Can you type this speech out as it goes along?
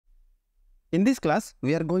In this class,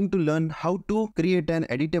 we are going to learn how to create an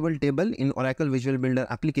editable table in Oracle Visual Builder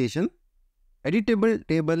application. Editable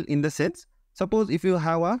table in the sense, suppose if you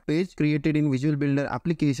have a page created in Visual Builder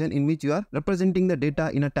application in which you are representing the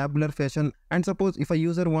data in a tabular fashion, and suppose if a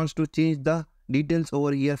user wants to change the details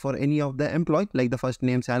over here for any of the employee, like the first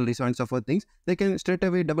name, salary, so and so forth things, they can straight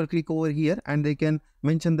away double click over here and they can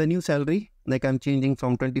mention the new salary, like I'm changing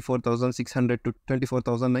from 24,600 to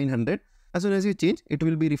 24,900. As soon as you change, it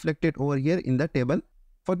will be reflected over here in the table.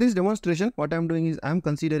 For this demonstration, what I'm doing is I'm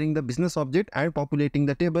considering the business object and populating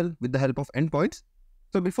the table with the help of endpoints.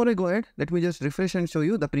 So before I go ahead, let me just refresh and show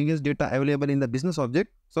you the previous data available in the business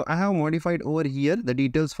object. So I have modified over here the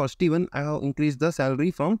details for Steven. I have increased the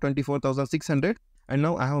salary from 24,600 and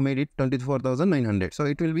now I have made it 24,900. So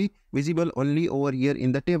it will be visible only over here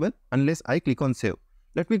in the table unless I click on save.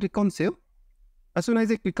 Let me click on save. As soon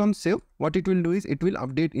as I click on save, what it will do is it will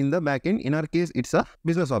update in the backend. In our case, it's a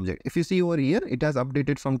business object. If you see over here, it has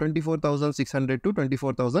updated from 24,600 to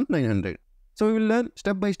 24,900. So we will learn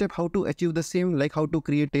step by step how to achieve the same, like how to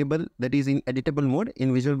create table that is in editable mode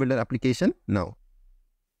in Visual Builder application now.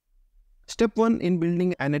 Step 1 in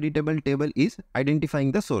building an editable table is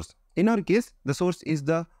identifying the source. In our case, the source is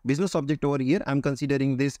the business object over here. I'm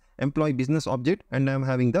considering this employee business object and I'm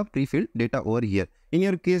having the pre-filled data over here. In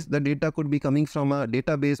your case, the data could be coming from a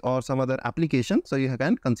database or some other application. So you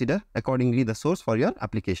can consider accordingly the source for your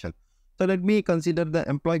application. So let me consider the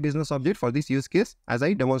employee business object for this use case as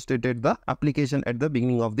I demonstrated the application at the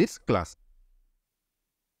beginning of this class.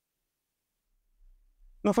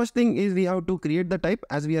 Now first thing is we have to create the type,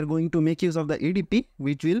 as we are going to make use of the ADP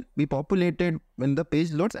which will be populated when the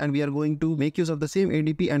page loads, and we are going to make use of the same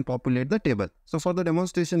ADP and populate the table. So for the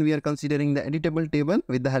demonstration we are considering the editable table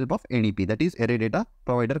with the help of ADP, that is array data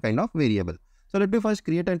provider kind of variable. So let me first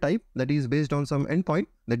create a type that is based on some endpoint,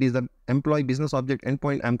 that is the employee business object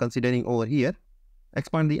endpoint I am considering over here.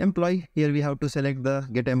 Expand the employee. Here we have to select the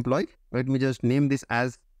get employee. Let me just name this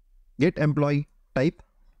as get employee type.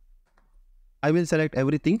 I will select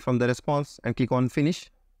everything from the response and click on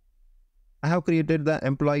finish. I have created the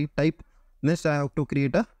employee type. Next I have to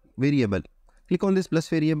create a variable. Click on this plus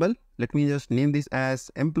variable. Let me just name this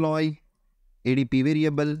as employee ADP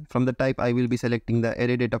variable. From the type I will be selecting the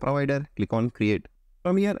array data provider. Click on create.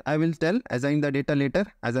 From here I will tell assign the data later,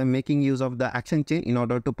 as I am making use of the action chain in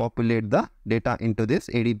order to populate the data into this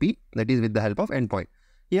ADP, that is with the help of endpoint.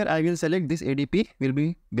 Here I will select this ADP will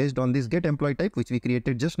be based on this get employee type which we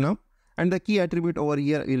created just now. And the key attribute over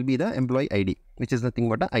here will be the employee ID, which is nothing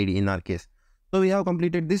but a ID in our case. So we have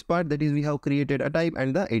completed this part, that is we have created a type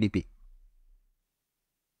and the ADP.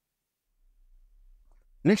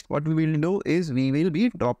 Next what we will do is we will be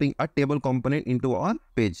dropping a table component into our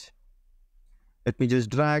page. Let me just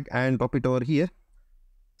drag and drop it over here.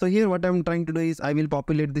 So here what I am trying to do is I will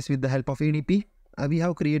populate this with the help of ADP. We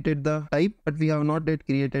have created the type, but we have not yet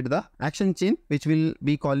created the action chain, which will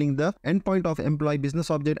be calling the endpoint of employee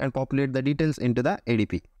business object and populate the details into the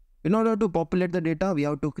ADP. In order to populate the data, we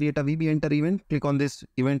have to create a VBEnter event. Click on this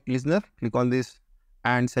event listener, click on this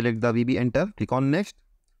and select the VBEnter. Click on next.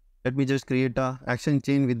 Let me just create a action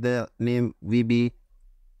chain with the name VBEnter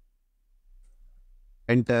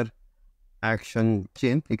action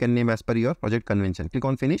chain. You can name as per your project convention. Click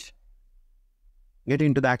on finish. Get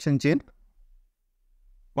into the action chain.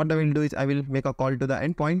 What I will do is I will make a call to the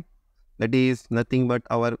endpoint, that is nothing but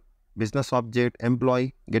our business object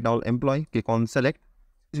employee get all employee. Click on select.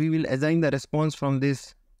 We will assign the response from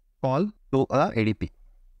this call to a ADP.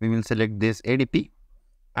 We will select this ADP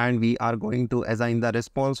and we are going to assign the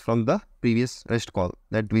response from the previous REST call,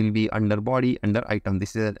 that will be under body under item.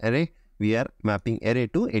 This is an array. We are mapping array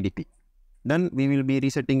to ADP. Then we will be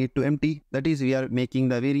resetting it to empty, that is we are making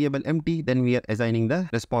the variable empty, then we are assigning the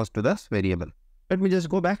response to this variable. Let me just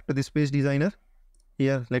go back to this page designer.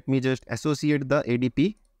 Here, let me just associate the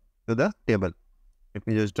ADP to the table. Let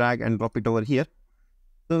me just drag and drop it over here.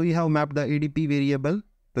 So we have mapped the ADP variable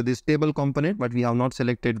to this table component, but we have not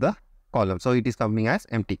selected the column. So it is coming as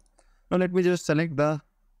empty. Now let me just select the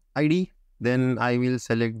ID. Then I will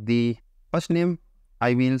select the first name.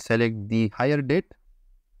 I will select the hire date.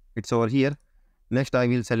 It's over here. Next I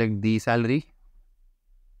will select the salary.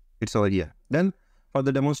 It's over here. Then for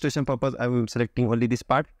the demonstration purpose, I am selecting only this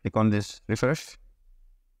part. Click on this refresh.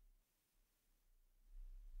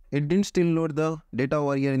 It didn't still load the data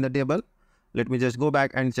over here in the table. Let me just go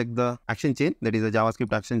back and check the action chain, that is the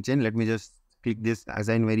JavaScript action chain. Let me just click this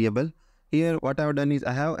assign variable. Here what I have done is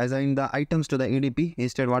I have assigned the items to the ADP.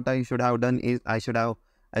 Instead what I should have done is I should have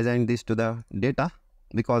assigned this to the data,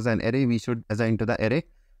 because an array we should assign to the array.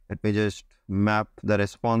 Let me just map the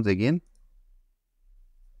response again.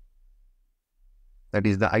 That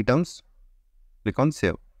is the items. Click on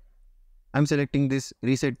save. I'm selecting this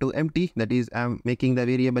reset to empty, that is I'm making the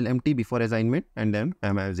variable empty before assignment, and then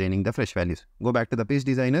I'm assigning the fresh values. Go back to the page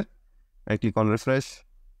designer and click on refresh.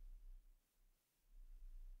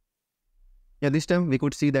 Yeah, this time we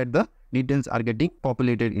could see that the details are getting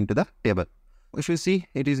populated into the table. If you see,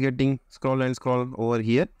 it is getting scroll and scroll over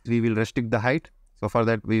here. We will restrict the height. So for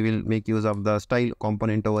that, we will make use of the style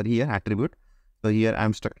component over here, attribute. So here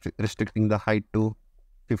I'm restricting the height to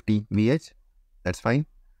 50 VH. That's fine.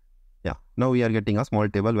 Yeah, now we are getting a small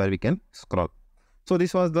table where we can scroll. So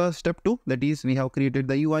this was the step 2. That is, we have created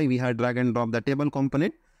the UI. We had drag and drop the table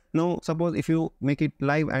component. Now, suppose if you make it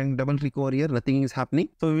live and double click over here, nothing is happening.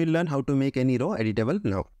 So we will learn how to make any row editable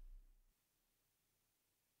now.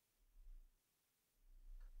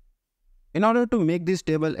 In order to make this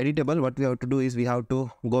table editable, what we have to do is we have to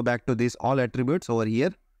go back to this all attributes over here,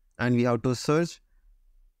 and we have to search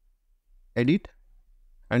edit,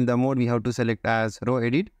 and the mode we have to select as row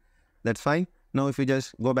edit. That's fine. Now if you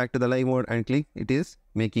just go back to the live mode and click, it is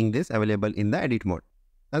making this available in the edit mode.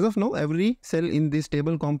 As of now, every cell in this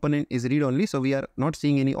table component is read only, so we are not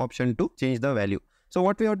seeing any option to change the value. So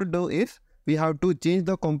what we have to do is we have to change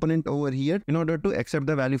the component over here in order to accept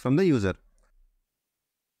the value from the user.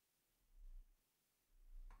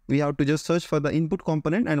 We have to just search for the input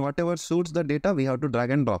component, and whatever suits the data we have to drag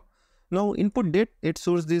and drop. Now input date, it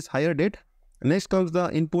suits this higher date. Next comes the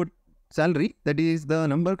input salary, that is the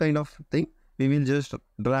number kind of thing. We will just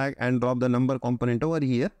drag and drop the number component over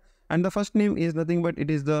here. And the first name is nothing but it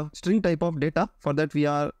is the string type of data. For that we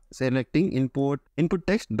are selecting input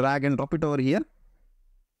text, drag and drop it over here.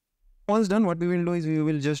 Once done, what we will do is we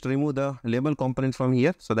will just remove the label component from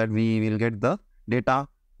here so that we will get the data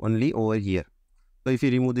only over here. So if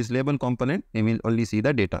you remove this label component, we will only see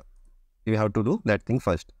the data. We have to do that thing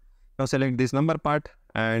first. Now select this number part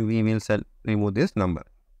and we will remove this number.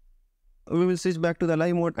 We will switch back to the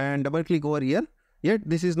live mode and double click over here. Yet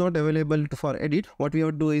this is not available for edit. What we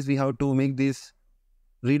have to do is we have to make this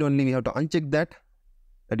read only. We have to uncheck that.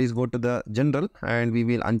 That is, go to the general and we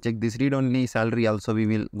will uncheck this read only. Salary also we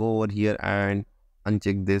will go over here and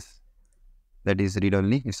uncheck this. That is read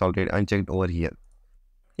only. It's already unchecked over here.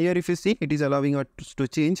 Here if you see, it is allowing us to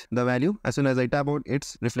change the value. As soon as I tap out,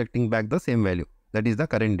 it's reflecting back the same value. That is the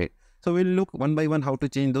current date. So we'll look one by one how to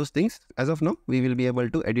change those things. As of now, we will be able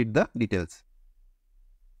to edit the details.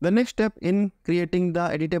 The next step in creating the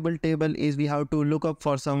editable table is we have to look up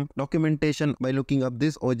for some documentation by looking up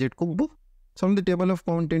this OJET cookbook. From the table of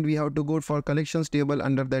content, we have to go for collections table.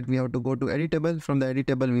 Under that, we have to go to editable. From the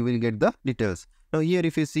editable, we will get the details. Now here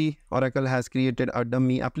if you see, Oracle has created a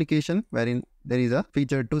dummy application wherein there is a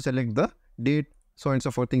feature to select the date, so and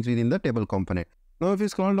so forth things within the table component. Now if you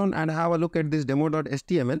scroll down and have a look at this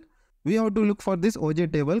demo.html, we have to look for this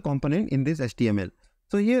OJ table component in this HTML.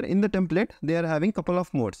 So here in the template, they are having couple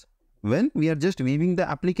of modes. When we are just viewing the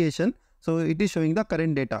application, so it is showing the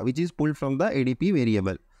current data which is pulled from the ADP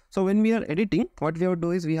variable. So when we are editing, what we have to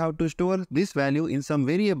do is we have to store this value in some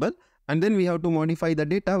variable, and then we have to modify the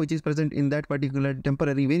data which is present in that particular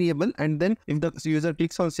temporary variable, and then if the user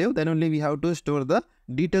clicks on save, then only we have to store the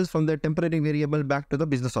details from the temporary variable back to the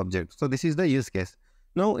business object. So this is the use case.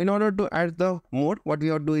 Now in order to add the mode, what we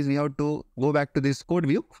have to do is we have to go back to this code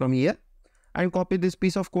view from here and copy this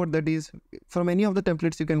piece of code. That is, from any of the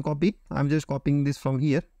templates you can copy. I'm just copying this from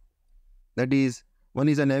here. That is, one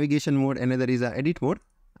is a navigation mode, another is a edit mode,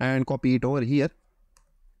 and copy it over here.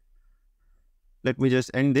 Let me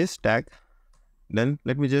just end this tag. Then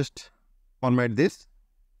let me just format this.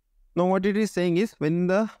 Now what it is saying is when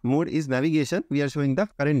the mode is navigation, we are showing the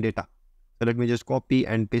current data. So let me just copy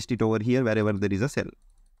and paste it over here wherever there is a cell.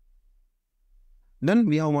 Then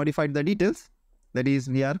we have modified the details. That is,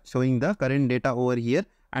 we are showing the current data over here,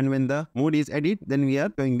 and when the mode is edit, then we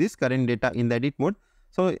are showing this current data in the edit mode.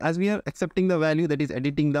 So as we are accepting the value, that is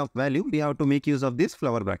editing the value, we have to make use of this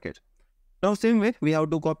flower bracket. Now same way, we have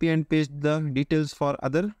to copy and paste the details for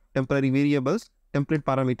other temporary variables, template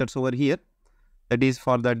parameters over here. That is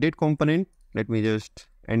for the date component. Let me just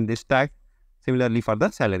end this tag. Similarly for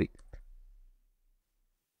the salary.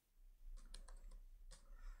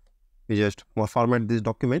 We just format this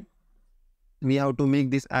document. We have to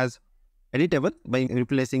make this as editable by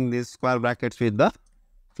replacing these square brackets with the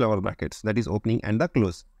flower brackets, that is opening and the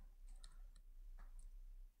close.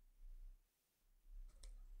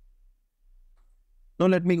 Now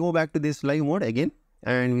let me go back to this live mode again,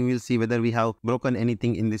 and we will see whether we have broken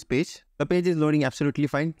anything in this page. The page is loading absolutely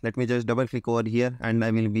fine. Let me just double click over here and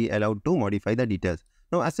I will be allowed to modify the details.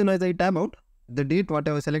 Now as soon as I tab out, the date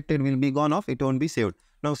whatever selected will be gone off, it won't be saved.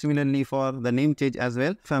 Now similarly for the name change as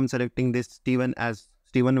well, if I am selecting this Steven as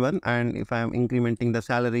Steven1, and if I am incrementing the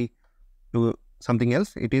salary to something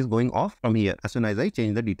else, it is going off from here as soon as I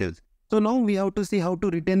change the details. So now we have to see how to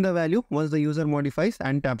retain the value once the user modifies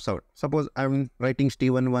and tabs out. Suppose I'm writing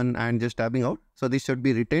Steven1 and just tabbing out. So this should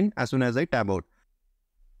be retained as soon as I tab out.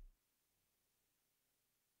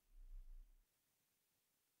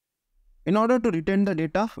 In order to retain the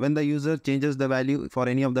data when the user changes the value for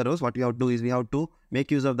any of the rows, what we have to do is we have to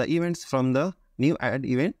make use of the events from the new add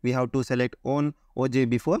event. We have to select on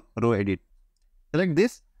ojBeforeRowEdit. Select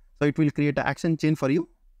this, so it will create an action chain for you.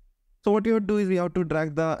 So what you have to do is we have to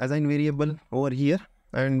drag the assign variable over here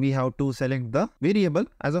and we have to select the variable.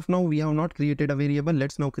 As of now, we have not created a variable.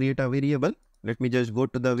 Let's now create a variable. Let me just go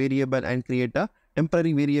to the variable and create a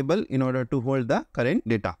temporary variable in order to hold the current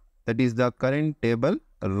data. That is the current table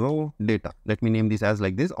row data. Let me name this as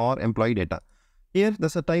like this, or employee data. Here, the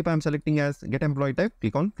type I am selecting as get employee type.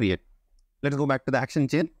 Click on create. Let's go back to the action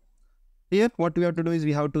chain. Here, what we have to do is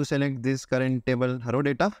we have to select this current table row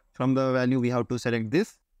data. From the value, we have to select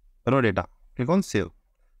this row data. Click on save.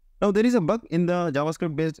 Now there is a bug in the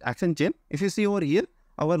JavaScript based action chain. If you see over here,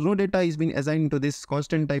 our row data is being assigned to this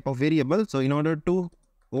constant type of variable. So in order to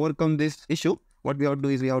overcome this issue, what we have to do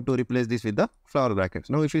is we have to replace this with the flower brackets.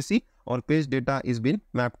 Now if you see, our page data is being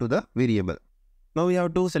mapped to the variable. Now we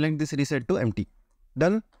have to select this reset to empty.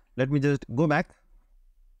 Done. Let me just go back.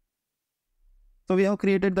 So we have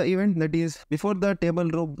created the event, that is before the table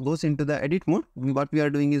row goes into the edit mode, what we are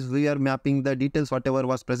doing is we are mapping the details whatever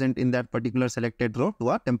was present in that particular selected row to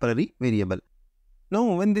a temporary variable. Now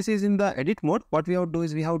when this is in the edit mode, what we have to do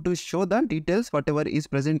is we have to show the details whatever is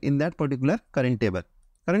present in that particular current table.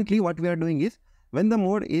 Currently what we are doing is when the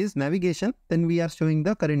mode is navigation, then we are showing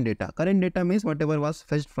the current data. Current data means whatever was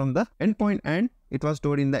fetched from the endpoint and it was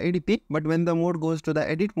stored in the ADP. But when the mode goes to the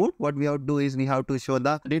edit mode, what we have to do is we have to show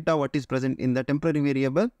the data what is present in the temporary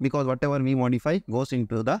variable, because whatever we modify goes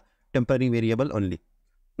into the temporary variable only.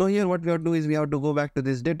 Now here what we have to do is we have to go back to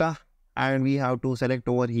this data and we have to select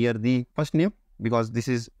over here the first name, because this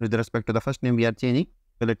is with respect to the first name we are changing.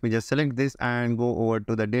 So let me just select this and go over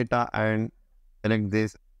to the data and select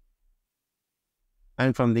this.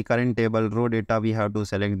 And from the current table row data, we have to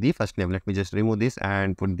select the first name. Let me just remove this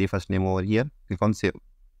and put the first name over here. Click on save.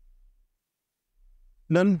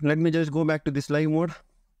 Done. Let me just go back to this live mode.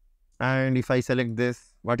 And if I select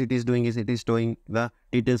this, what it is doing is it is showing the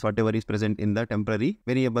details whatever is present in the temporary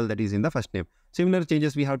variable that is in the first name. Similar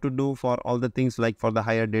changes we have to do for all the things like for the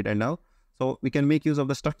higher date and now. So we can make use of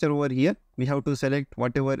the structure over here. We have to select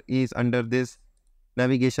whatever is under this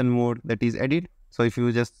navigation mode, that is edit. So if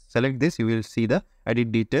you just select this, you will see the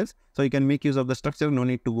edit details. So you can make use of the structure, no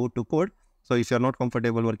need to go to code. So if you are not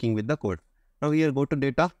comfortable working with the code. Now here go to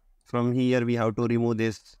data. From here we have to remove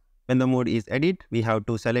this. When the mode is edit, we have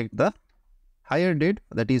to select the higher date,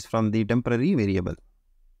 that is from the temporary variable.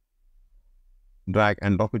 Drag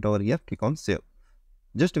and drop it over here, click on save.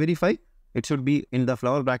 Just verify, it should be in the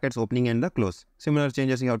flower brackets opening and the close. Similar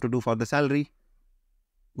changes you have to do for the salary.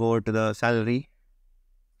 Go over to the salary.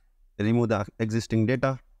 Remove the existing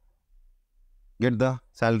data, get the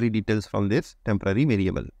salary details from this temporary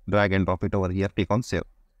variable, drag and drop it over here, click on save.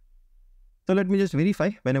 So let me just verify,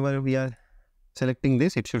 whenever we are selecting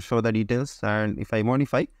this, it should show the details, and if I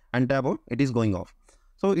modify and tab out, it is going off.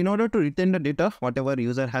 So in order to retain the data, whatever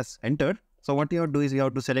user has entered, so what you have to do is you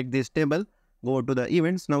have to select this table, go to the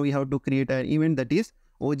events. Now we have to create an event that is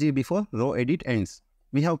ojBeforeRowEditEnd.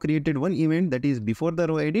 We have created one event that is before the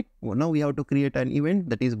row edit. Now we have to create an event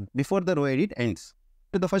that is before the row edit ends.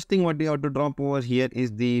 So the first thing what we have to drop over here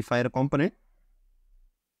is the fire component.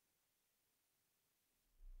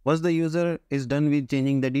 Once the user is done with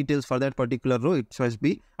changing the details for that particular row, it must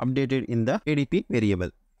be updated in the ADP variable.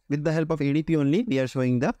 With the help of ADP only, we are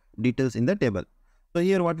showing the details in the table. So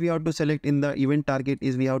here what we have to select in the event target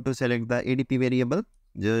is we have to select the ADP variable.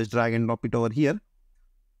 Just drag and drop it over here.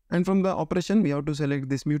 And from the operation, we have to select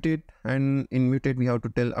this mutate, and in mutate, we have to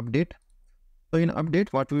tell update. So in update,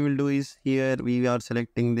 what we will do is here we are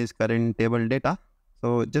selecting this current table data.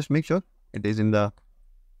 So just make sure it is in the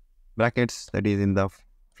brackets, that is in the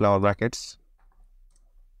flower brackets.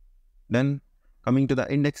 Then coming to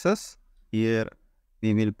the indexes, here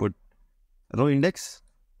we will put row index.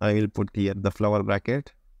 I will put here the flower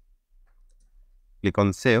bracket. Click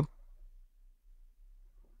on save.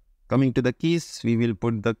 Coming to the keys, we will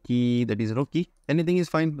put the key that is row key. Anything is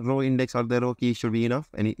fine. Row index or the row key should be enough.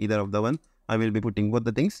 Either of the one. I will be putting both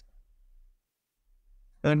the things.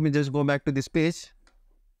 Let me just go back to this page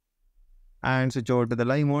and switch over to the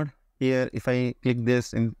live mode. Here, if I click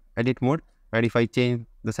this in edit mode, and if I change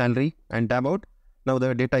the salary and tab out, now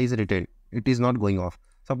the data is retained. It is not going off.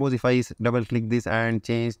 Suppose if I double click this and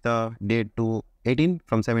change the date to 18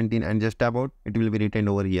 from 17 and just tab out, it will be retained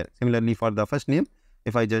over here. Similarly for the first name,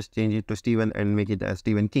 if I just change it to Stephen and make it as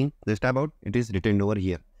Stephen King, just tab out, it is retained over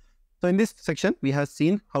here. So in this section, we have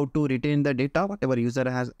seen how to retain the data whatever user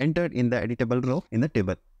has entered in the editable row in the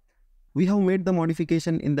table. We have made the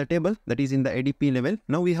modification in the table, that is in the ADP level.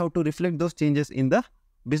 Now we have to reflect those changes in the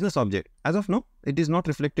business object. As of now, it is not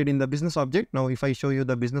reflected in the business object. Now if I show you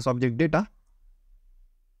the business object data,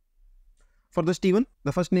 for the Stephen,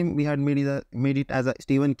 the first name we had made it as a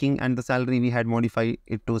Stephen King, and the salary we had modified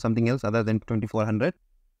it to something else other than 2400.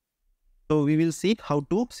 So we will see how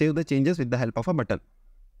to save the changes with the help of a button.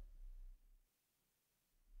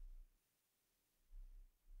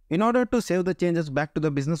 In order to save the changes back to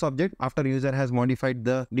the business object after user has modified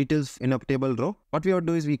the details in a table row, what we have to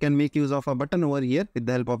do is we can make use of a button over here, with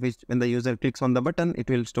the help of which when the user clicks on the button, it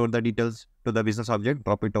will store the details to the business object,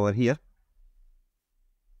 drop it over here.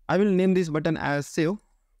 I will name this button as save.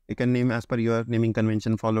 You can name as per your naming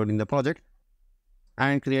convention followed in the project,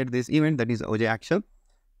 and create this event, that is OJ action.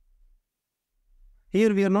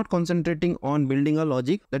 Here we are not concentrating on building a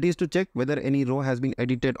logic, that is to check whether any row has been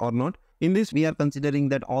edited or not. In this, we are considering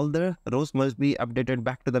that all the rows must be updated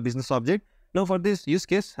back to the business object. Now for this use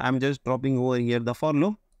case, I am just dropping over here the for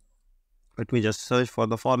loop. Let me just search for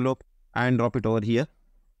the for loop and drop it over here.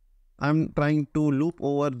 I am trying to loop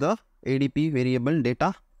over the ADP variable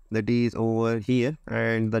data, that is over here,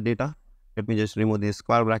 and the data. Let me just remove these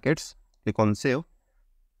square brackets, click on save.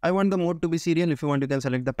 I want the mode to be serial. If you want, you can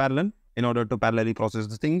select the parallel in order to parallelly process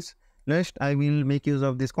the things. Next, I will make use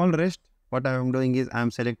of this call rest. What I am doing is I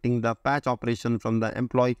am selecting the patch operation from the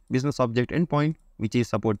employee business object endpoint, which is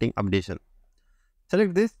supporting updation.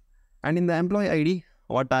 Select this, and in the employee ID,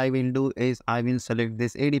 what I will do is I will select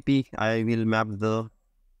this ADP. I will map the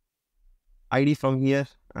ID from here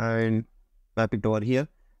and map it over here.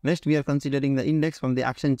 Next, we are considering the index from the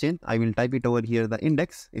action chain. I will type it over here, the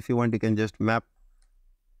index. If you want, you can just map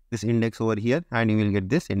this index over here and you will get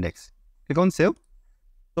this index. Click on save.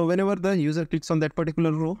 So whenever the user clicks on that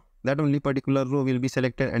particular row, that only particular row will be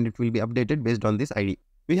selected and it will be updated based on this ID.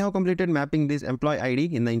 We have completed mapping this employee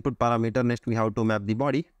ID in the input parameter. Next, we have to map the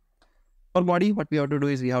body. For body, what we have to do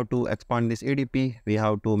is we have to expand this ADP. We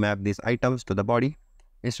have to map these items to the body.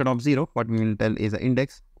 Instead of 0, what we will tell is the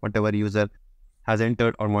index. Whatever user has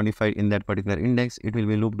entered or modified in that particular index, it will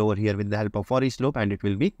be looped over here with the help of for each loop and it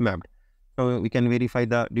will be mapped. So we can verify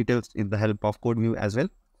the details with the help of code view as well.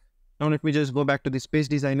 Now let me just go back to the page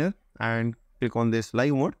designer and click on this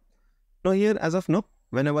live mode. Now here, as of now,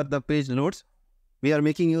 whenever the page loads, we are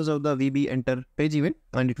making use of the VB enter page event,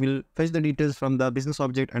 and it will fetch the details from the business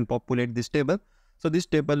object and populate this table. So this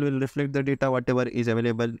table will reflect the data whatever is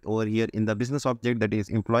available over here in the business object, that is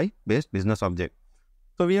employee based business object.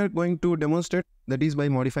 So we are going to demonstrate, that is by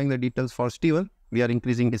modifying the details for Steven. We are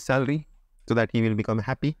increasing his salary so that he will become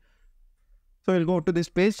happy. So we'll go to this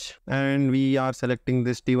page and we are selecting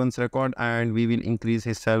this Steven's record and we will increase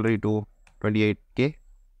his salary to 28k,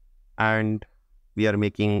 and we are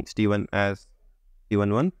making Steven as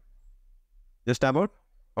Steven 1. Just tab out.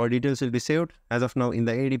 Our details will be saved. As of now in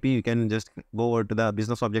the ADP, you can just go over to the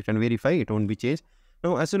business object and verify, it won't be changed.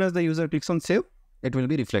 Now as soon as the user clicks on save, it will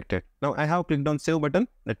be reflected. Now I have clicked on save button.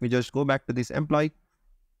 Let me just go back to this employee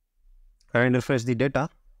and refresh the data.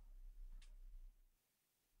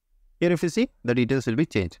 Here if you see, the details will be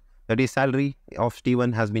changed. That is, salary of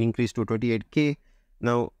Steven has been increased to 28k.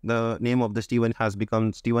 Now the name of the Steven has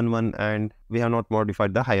become Steven 1 and we have not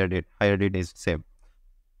modified the hire date. Hire date is same.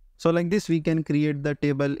 So like this, we can create the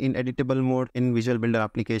table in editable mode in Visual Builder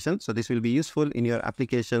application. So this will be useful in your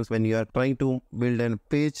applications when you are trying to build a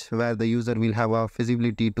page where the user will have a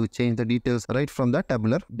feasibility to change the details right from the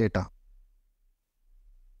tabular data.